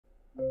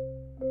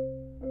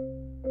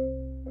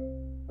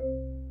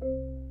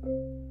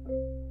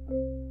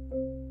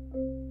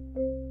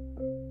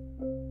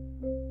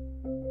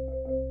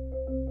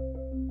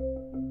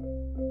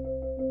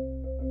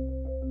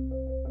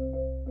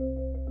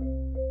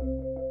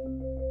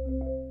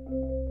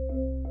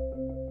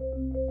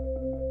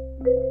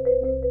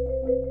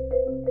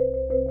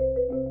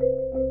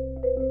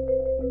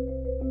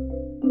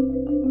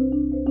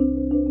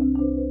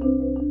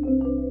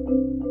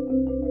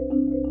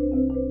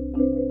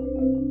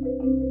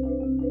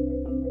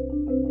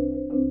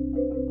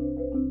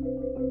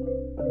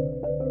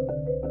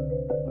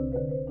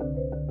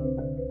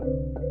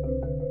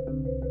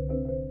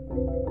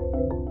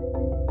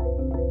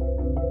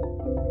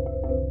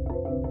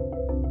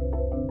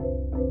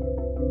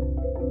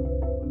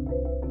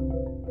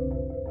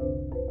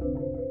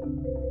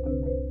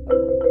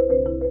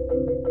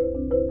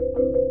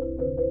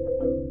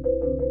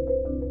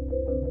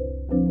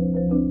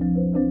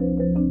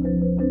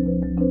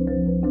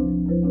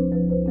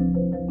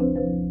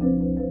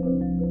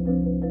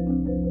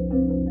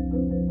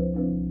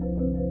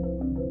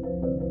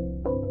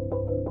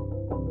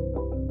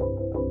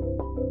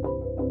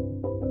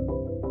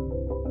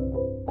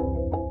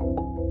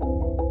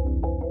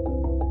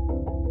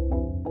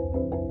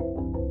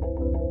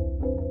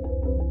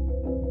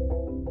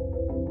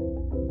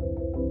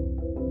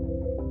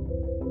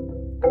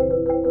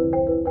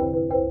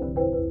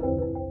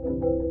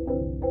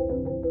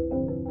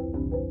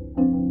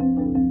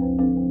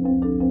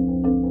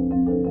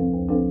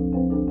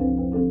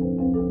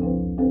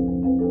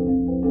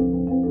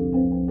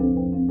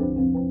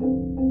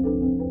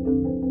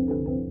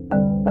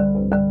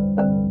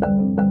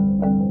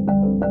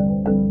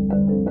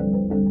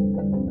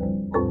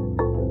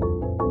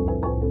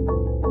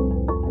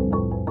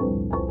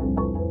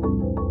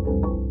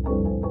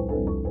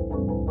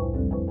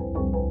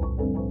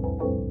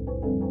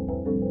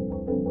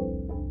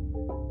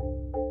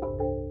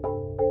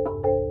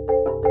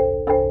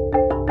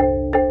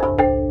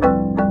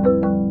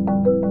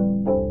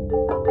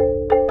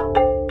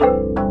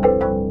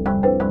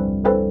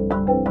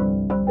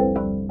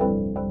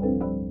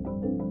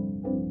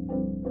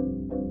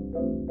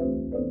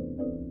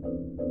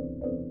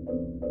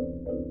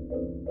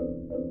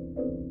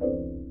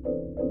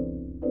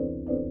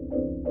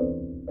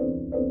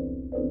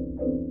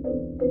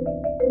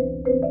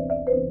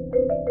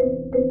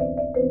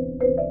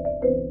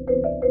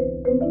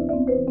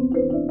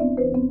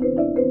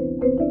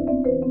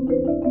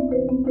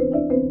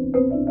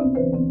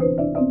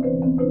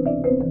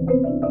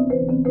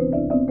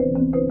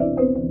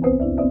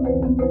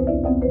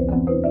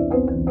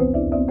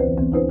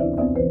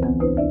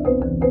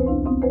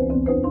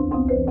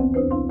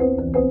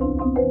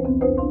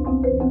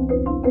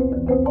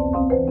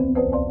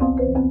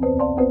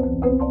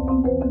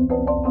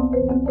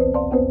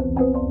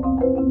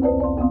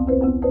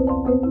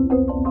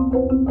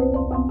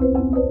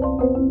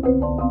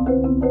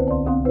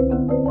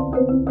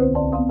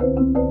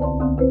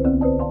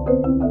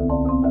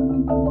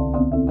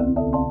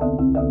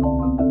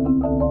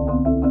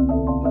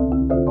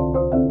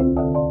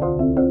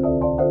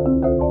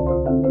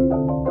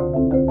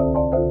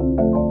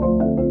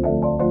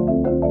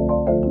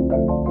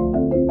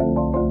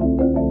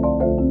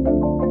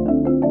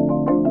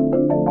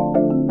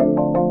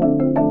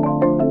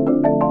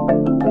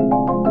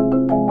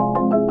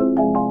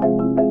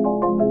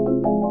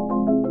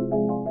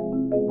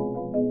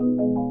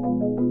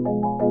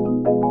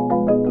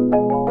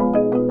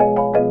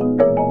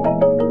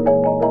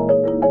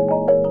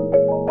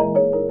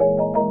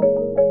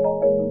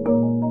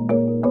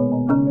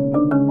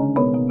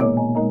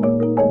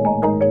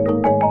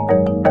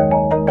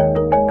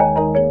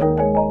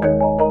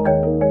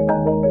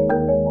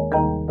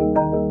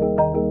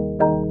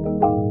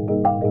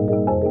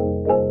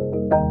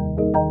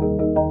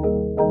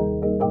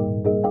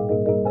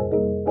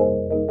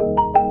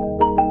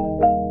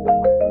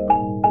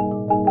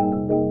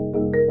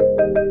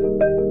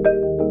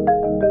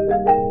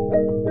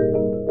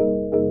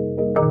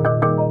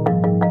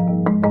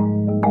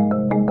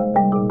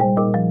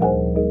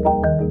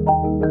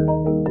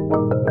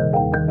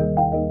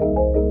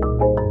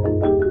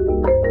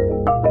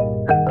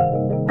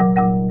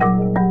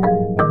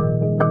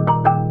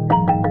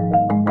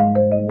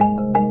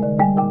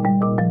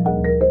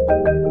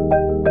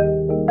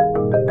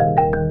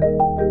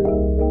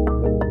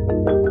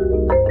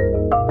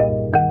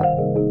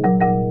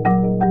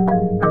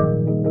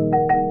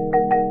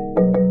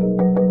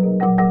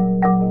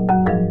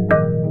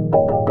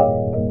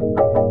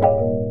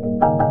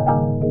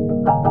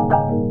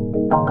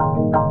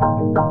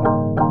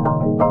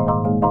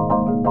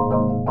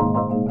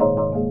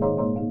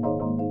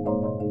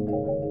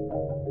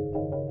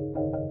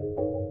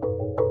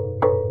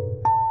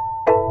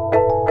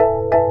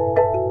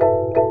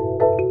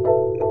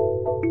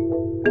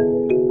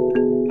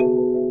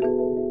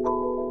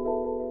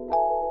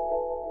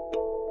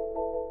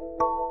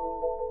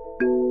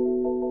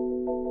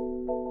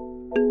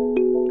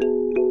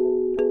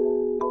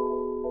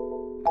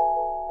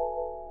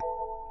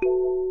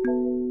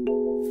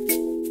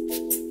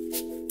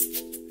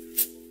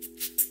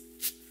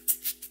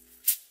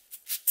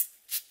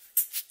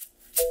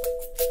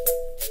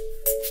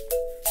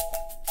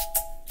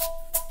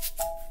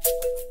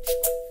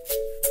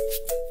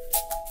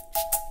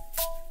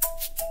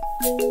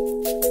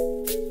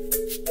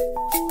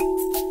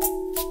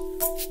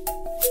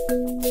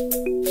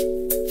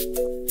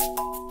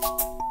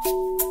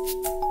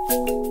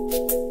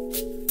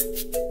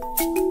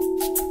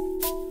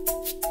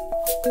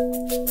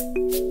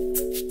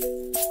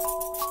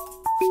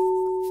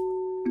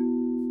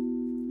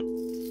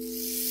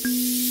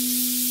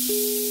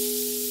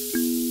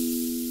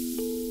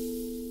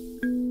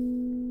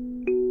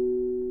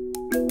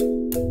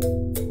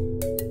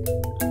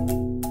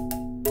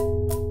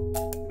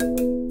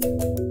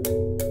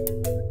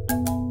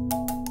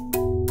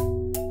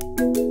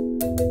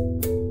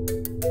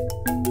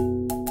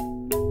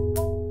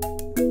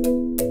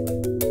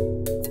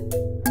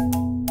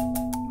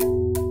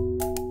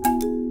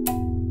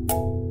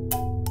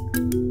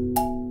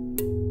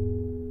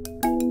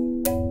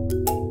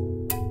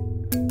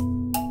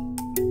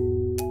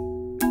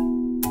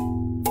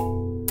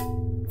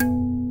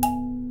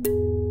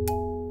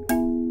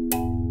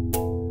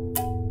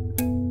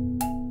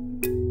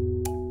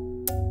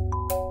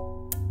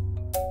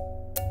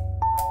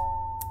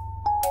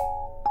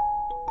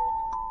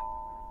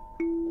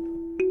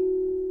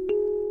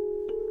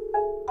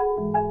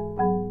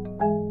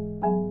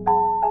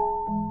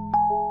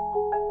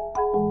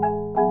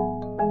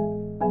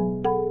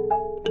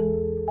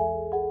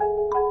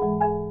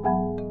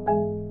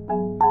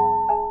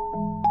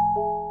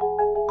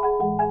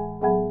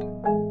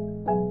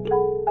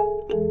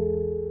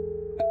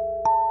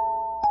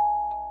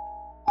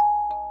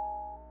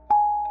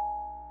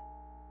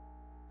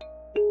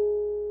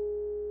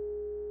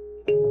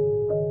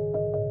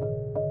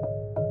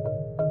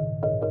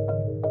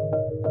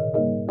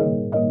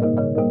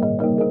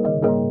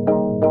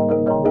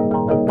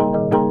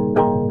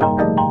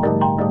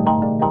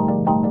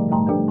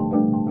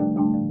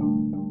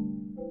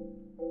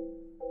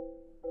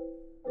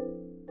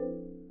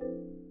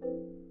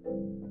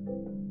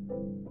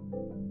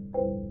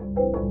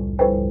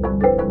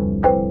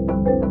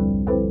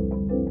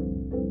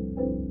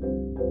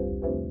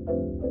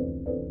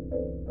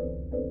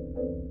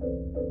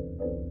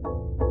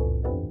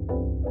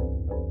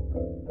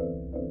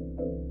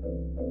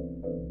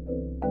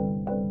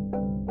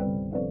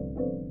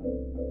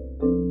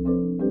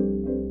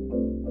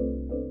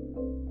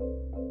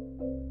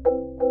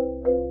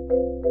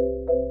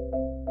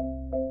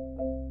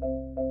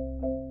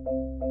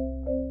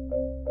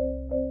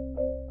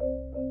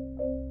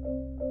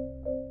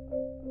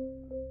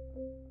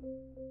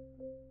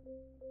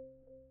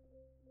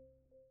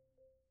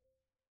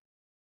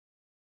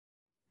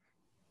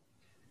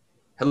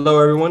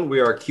Hello, everyone. We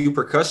are Q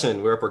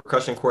Percussion. We're a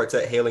percussion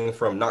quartet hailing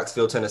from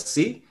Knoxville,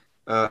 Tennessee.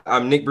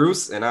 I'm Nick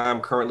Bruce, and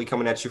I'm currently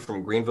coming at you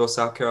from Greenville,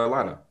 South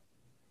Carolina.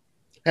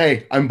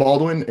 Hey, I'm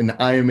Baldwin, and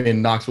I am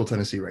in Knoxville,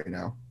 Tennessee right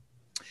now.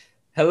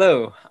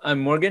 Hello,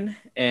 I'm Morgan,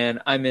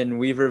 and I'm in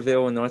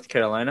Weaverville, North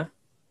Carolina.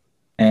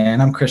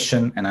 And I'm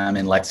Christian, and I'm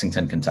in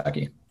Lexington,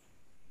 Kentucky.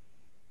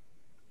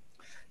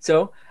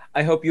 So,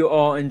 I hope you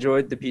all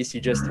enjoyed the piece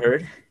you just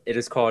heard. It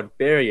is called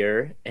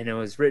Barrier, and it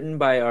was written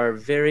by our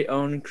very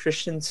own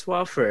Christian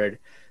Swafford.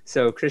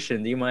 So,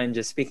 Christian, do you mind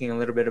just speaking a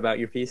little bit about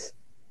your piece?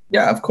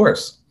 Yeah, of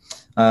course.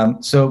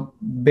 So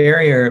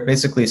Barrier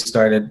basically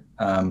started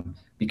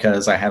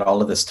because I had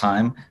all of this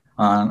time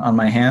on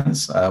my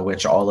hands,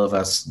 which all of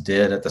us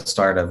did at the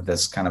start of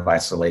this kind of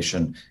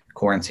isolation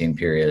quarantine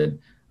period.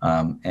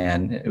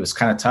 And it was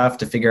kind of tough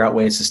to figure out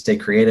ways to stay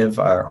creative.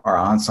 Our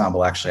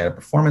ensemble actually had a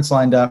performance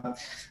lined up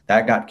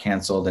that got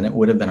canceled, and it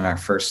would have been our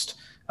first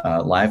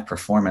live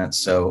performance.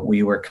 So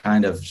we were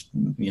kind of,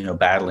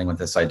 battling with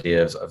this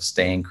idea of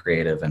staying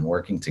creative and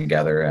working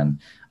together, and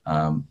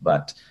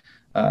but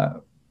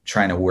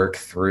trying to work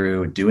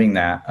through doing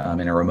that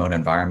in a remote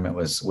environment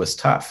was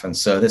tough. And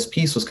so this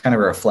piece was kind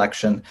of a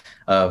reflection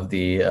of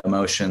the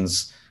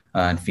emotions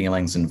and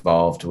feelings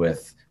involved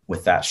with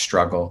that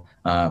struggle,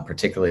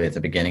 particularly at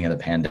the beginning of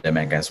the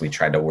pandemic as we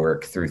tried to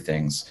work through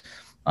things.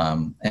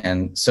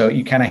 And so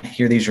you kind of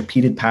hear these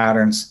repeated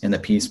patterns in the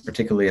piece,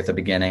 particularly at the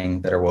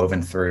beginning, that are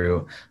woven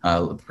through,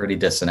 pretty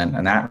dissonant.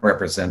 And that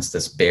represents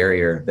this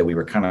barrier that we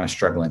were kind of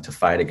struggling to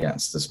fight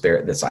against,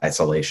 this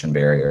isolation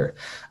barrier.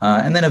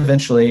 And then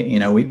eventually,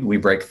 we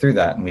break through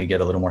that and we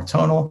get a little more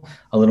tonal,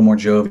 a little more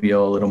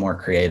jovial, a little more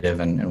creative,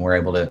 and we're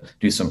able to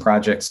do some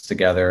projects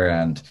together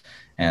and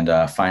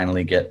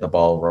finally get the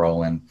ball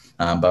rolling.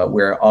 But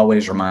we're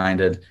always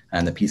reminded,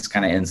 and the piece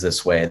kind of ends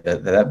this way,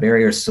 that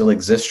barrier still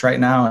exists right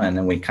now, and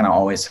then we kind of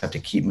always have to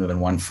keep moving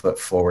one foot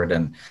forward.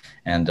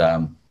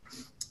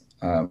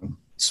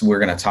 So we're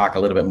going to talk a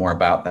little bit more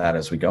about that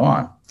as we go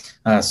on.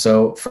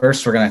 So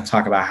first, we're going to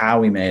talk about how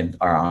we made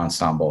our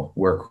ensemble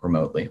work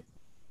remotely.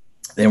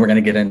 Then we're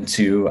going to get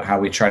into how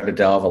we try to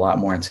delve a lot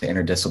more into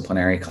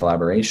interdisciplinary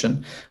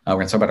collaboration. We're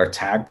going to talk about our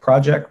tag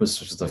project, which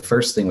was the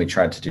first thing we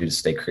tried to do to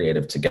stay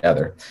creative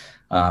together.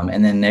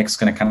 And then Nick's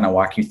going to kind of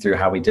walk you through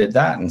how we did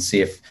that and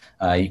see if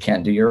you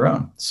can't do your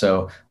own.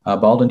 So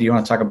Baldwin, do you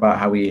want to talk about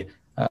how we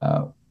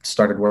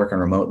started working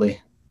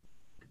remotely?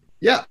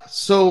 Yeah,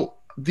 so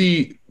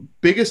the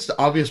biggest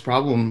obvious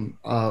problem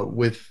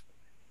with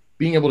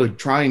being able to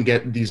try and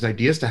get these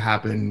ideas to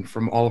happen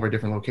from all of our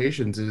different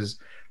locations is,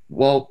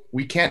 well,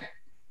 we can't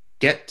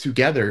get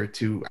together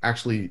to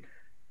actually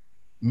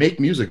make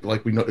music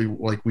like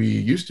we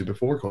used to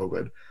before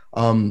COVID.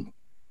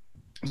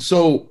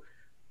 So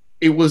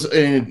it was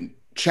a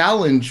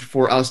challenge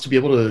for us to be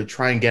able to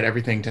try and get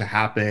everything to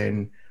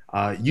happen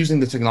using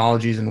the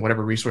technologies and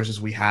whatever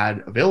resources we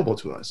had available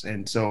to us.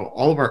 And so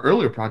all of our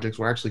earlier projects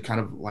were actually kind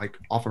of like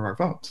off of our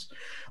phones.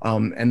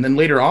 And then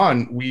later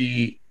on,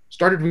 we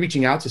started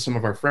reaching out to some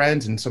of our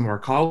friends and some of our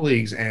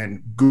colleagues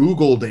and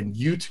Googled and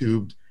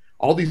YouTubed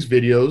all these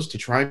videos to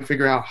try and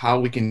figure out how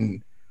we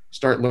can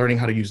start learning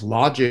how to use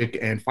Logic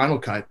and Final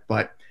Cut.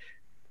 But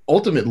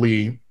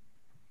ultimately,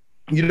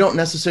 you don't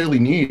necessarily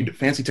need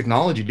fancy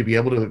technology to be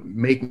able to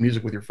make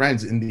music with your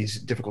friends in these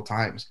difficult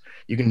times.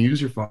 You can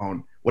use your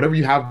phone, whatever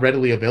you have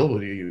readily available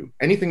to you,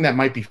 anything that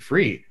might be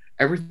free,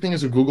 everything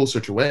is a Google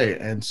search away.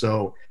 And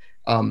so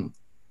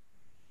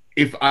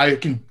if I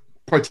can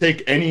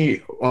partake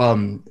any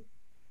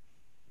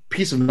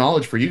piece of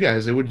knowledge for you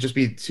guys, it would just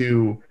be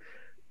to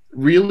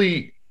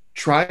really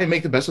try and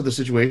make the best of the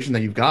situation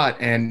that you've got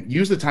and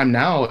use the time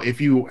now.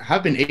 If you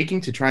have been aching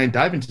to try and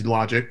dive into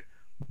Logic,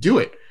 do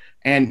it.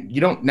 And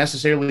you don't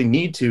necessarily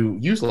need to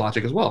use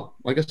Logic as well.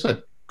 Like I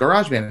said,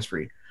 GarageBand is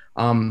free.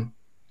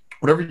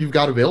 Whatever you've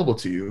got available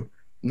to you,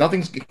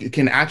 nothing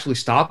can actually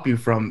stop you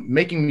from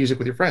making music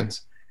with your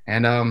friends.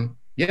 And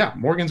yeah,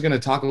 Morgan's going to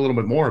talk a little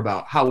bit more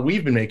about how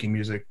we've been making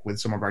music with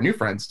some of our new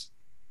friends.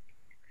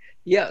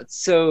 Yeah,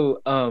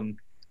 so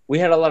we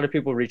had a lot of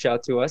people reach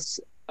out to us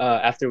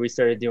after we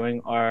started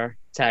doing our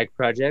tag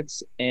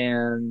projects,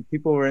 and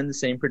people were in the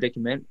same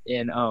predicament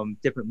in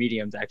different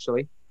mediums,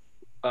 actually,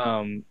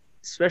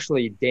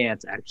 especially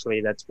dance. Actually,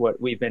 that's what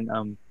we've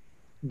been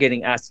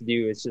getting asked to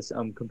do, is just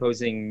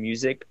composing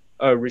music,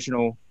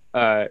 original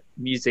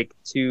music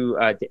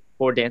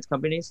for dance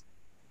companies,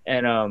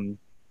 and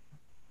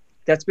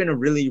that's been a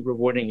really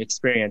rewarding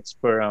experience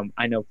for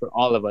I know for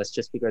all of us,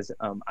 just because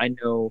I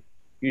know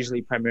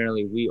usually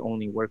primarily we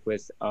only work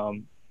with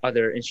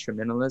other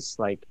instrumentalists.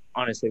 Like,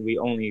 honestly, we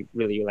only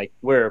really, like,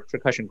 we're a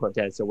percussion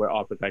quartet, so we're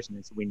all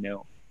percussionists. We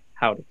know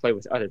how to play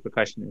with other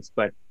percussionists,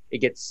 but it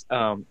gets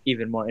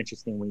even more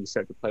interesting when you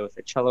start to play with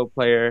a cello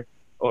player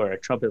or a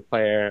trumpet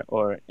player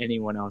or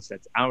anyone else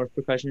that's out of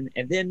percussion.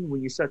 And then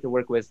when you start to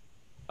work with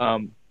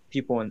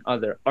people in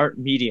other art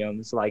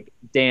mediums like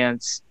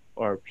dance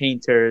or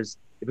painters,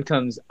 it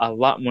becomes a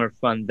lot more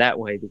fun that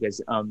way,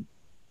 because you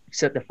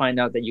start to find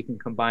out that you can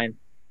combine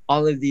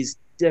all of these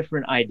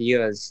different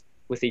ideas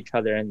with each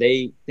other, and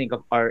they think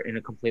of art in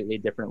a completely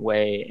different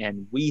way,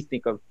 and we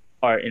think of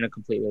art in a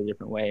completely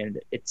different way, and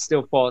it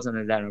still falls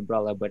under that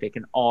umbrella, but it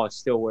can all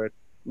still work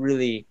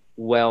really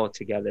well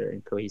together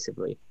and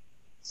cohesively.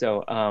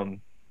 So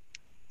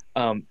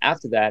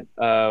after that,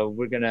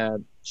 we're gonna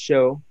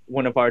show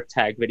one of our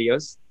tag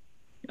videos.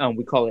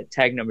 We call it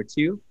tag number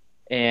 2,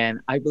 and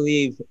I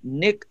believe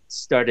Nick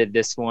started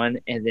this one,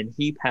 and then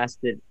he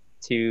passed it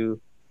to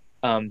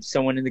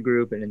someone in the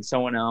group, and then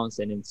someone else,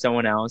 and then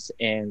someone else,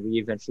 and we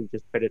eventually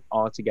just put it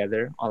all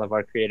together, all of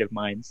our creative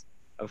minds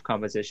of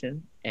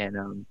composition,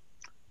 and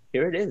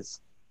here it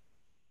is.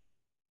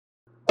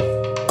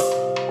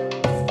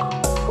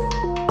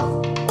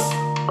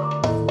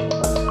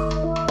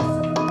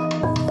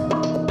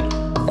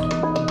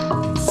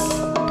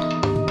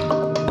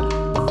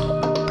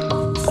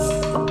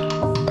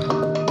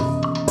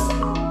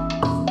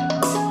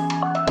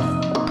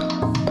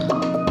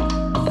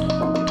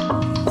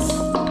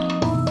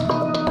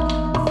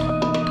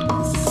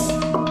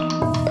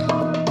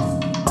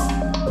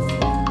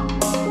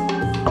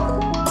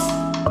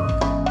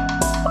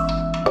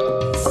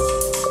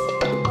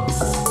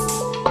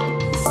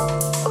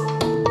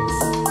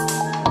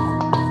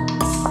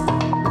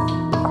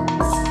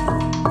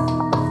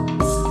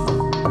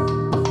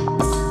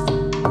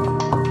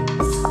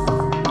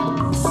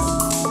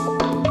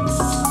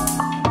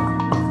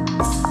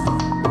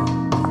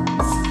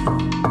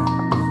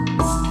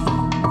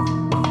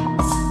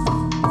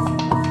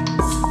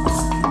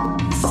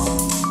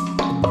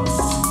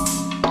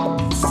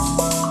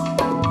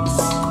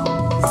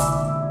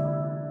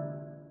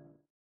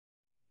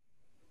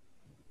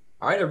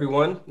 All right,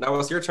 everyone. Now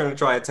it's your turn to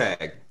try a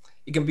tag.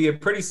 It can be a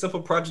pretty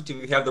simple project if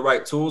you have the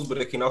right tools, but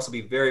it can also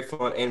be very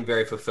fun and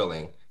very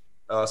fulfilling.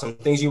 Some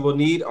things you will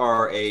need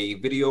are a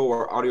video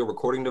or audio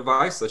recording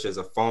device, such as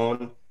a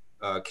phone,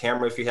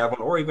 camera if you have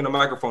one, or even a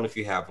microphone if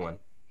you have one.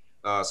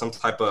 Some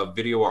type of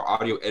video or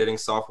audio editing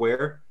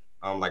software,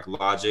 like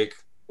Logic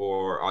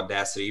or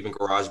Audacity, even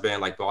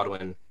GarageBand, like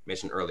Baldwin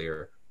mentioned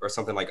earlier, or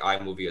something like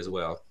iMovie as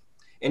well.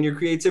 And your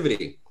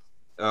creativity.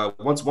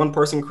 Once one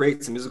person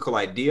creates a musical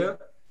idea,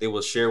 they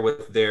will share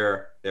with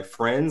their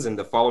friends, and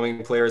the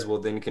following players will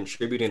then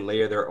contribute and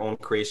layer their own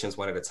creations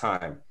one at a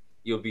time.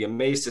 You'll be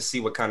amazed to see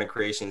what kind of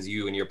creations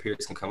you and your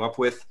peers can come up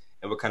with,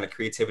 and what kind of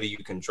creativity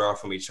you can draw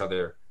from each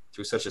other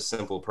through such a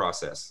simple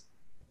process.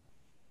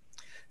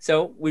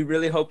 So we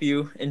really hope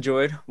you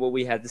enjoyed what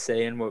we had to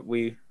say and what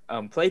we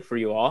played for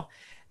you all.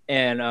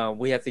 And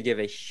we have to give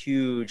a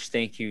huge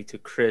thank you to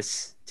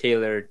Chris,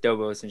 Taylor,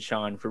 Dobos, and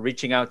Sean for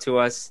reaching out to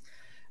us,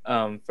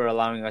 for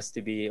allowing us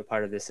to be a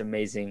part of this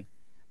amazing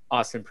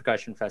Austin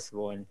Percussion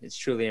Festival, and it's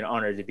truly an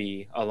honor to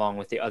be along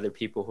with the other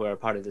people who are a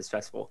part of this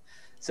festival.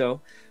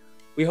 So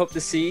we hope to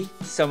see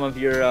some of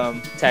your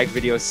tag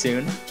videos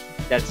soon.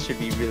 That should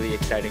be really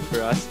exciting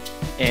for us,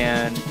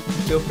 and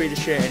feel free to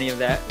share any of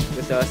that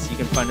with us. You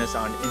can find us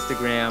on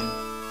Instagram,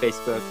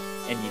 Facebook,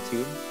 and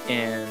YouTube,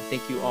 and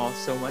thank you all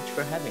so much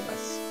for having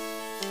us.